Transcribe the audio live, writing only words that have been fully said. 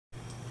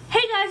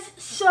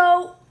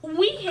So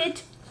we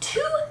hit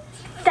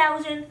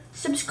 2,000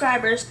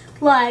 subscribers.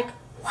 Like,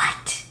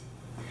 what?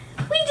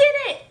 We did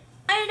it!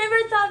 I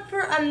never thought for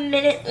a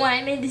minute when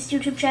I made this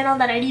YouTube channel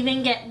that I'd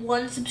even get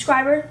 1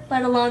 subscriber,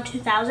 let alone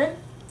 2,000.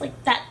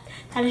 Like, that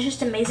is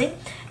just amazing.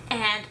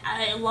 And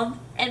I love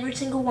every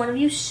single one of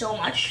you so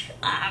much.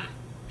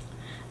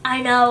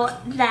 I know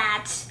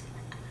that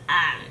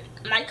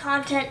my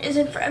content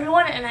isn't for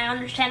everyone, and I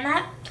understand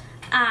that.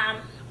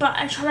 But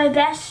I try my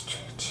best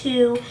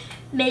to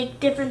make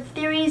different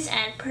theories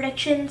and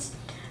predictions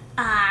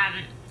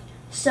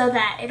so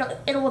that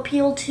it'll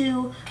appeal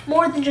to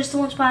more than just the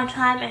Once Upon a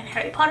Time and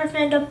Harry Potter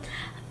fandom.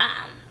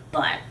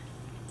 But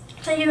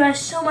thank you guys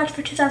so much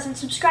for 2,000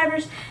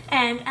 subscribers,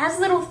 and as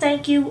a little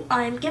thank you,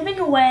 I'm giving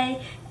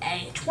away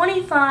a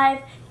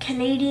 25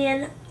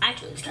 Canadian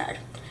iTunes card.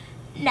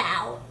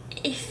 Now,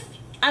 if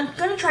I'm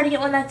gonna try to get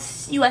one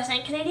that's US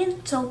and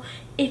Canadian, so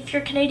if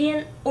you're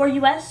Canadian or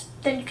US,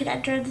 then you can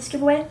enter this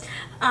giveaway.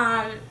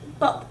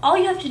 But all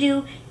you have to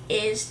do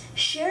is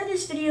share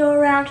this video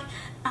around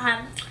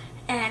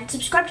and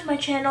subscribe to my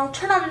channel,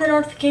 turn on the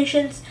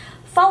notifications,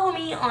 follow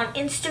me on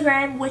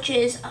Instagram, which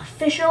is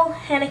official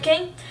Hannah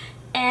King,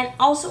 and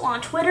also on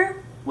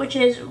Twitter, which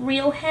is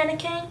real Hannah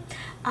King.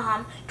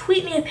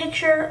 Tweet me a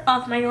picture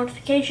of my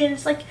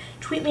notifications, like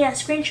tweet me a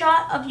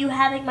screenshot of you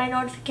having my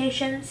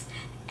notifications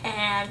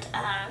and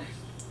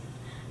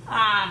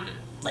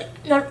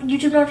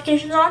YouTube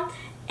notifications on,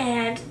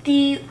 and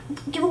the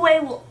giveaway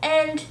will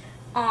end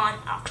on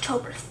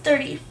October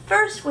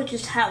 31st, which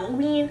is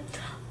Halloween.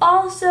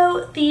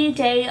 Also, the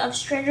day of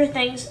Stranger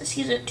Things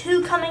Season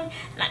 2 coming,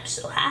 and I'm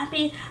so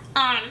happy.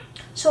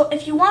 So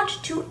if you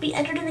want to be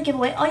entered in the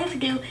giveaway, all you have to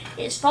do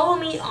is follow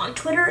me on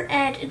Twitter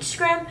and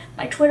Instagram.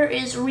 My Twitter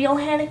is real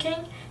Hannah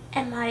King,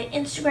 and my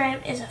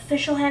Instagram is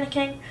official Hannah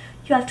King.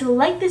 You have to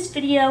like this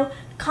video,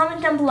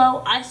 comment down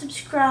below, I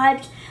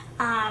subscribed.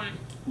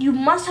 You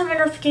must have my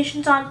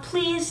notifications on,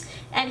 please.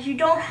 And if you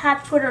don't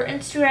have Twitter or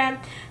Instagram,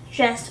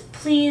 just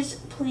please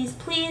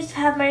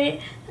have my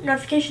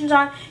notifications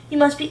on. You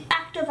must be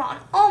active on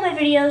all my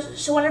videos,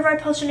 so whenever I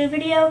post a new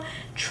video,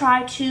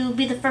 try to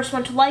be the first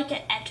one to like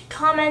it and to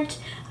comment.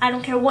 I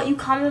don't care what you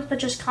comment, but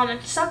just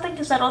comment something,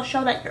 because that'll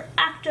show that you're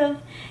active.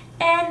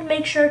 And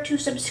make sure to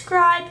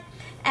subscribe,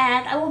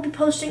 and I will be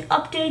posting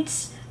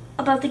updates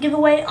about the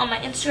giveaway on my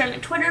Instagram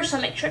and Twitter, so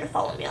make sure to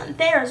follow me on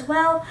there as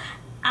well.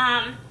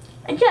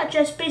 And yeah,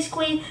 just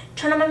basically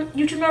turn on my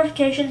YouTube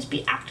notifications,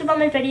 be active on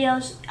my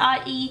videos,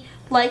 i.e.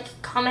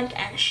 like, comment,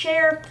 and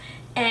share.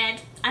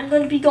 And I'm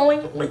going to be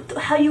going with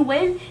how you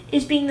win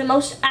is being the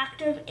most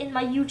active in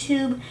my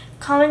YouTube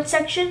comment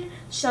section.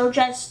 So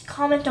just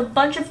comment a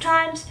bunch of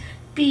times,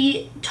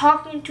 be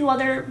talking to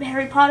other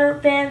Harry Potter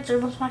fans or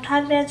Once Upon a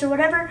Time fans or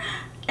whatever.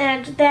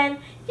 And then,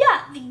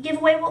 yeah, the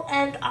giveaway will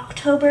end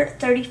October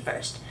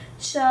 31st.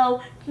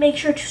 So make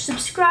sure to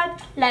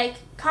subscribe, like,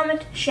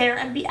 comment, share,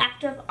 and be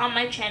active on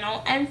my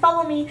channel. And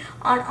follow me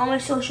on all my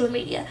social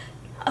media.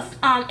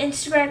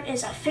 Instagram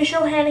is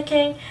official Hannah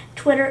King,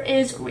 Twitter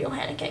is real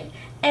Hannah King.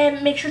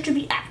 And make sure to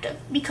be active,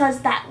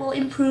 because that will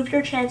improve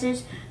your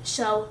chances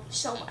so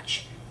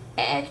much.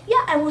 And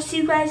yeah, I will see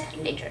you guys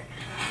later.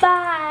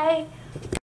 Bye!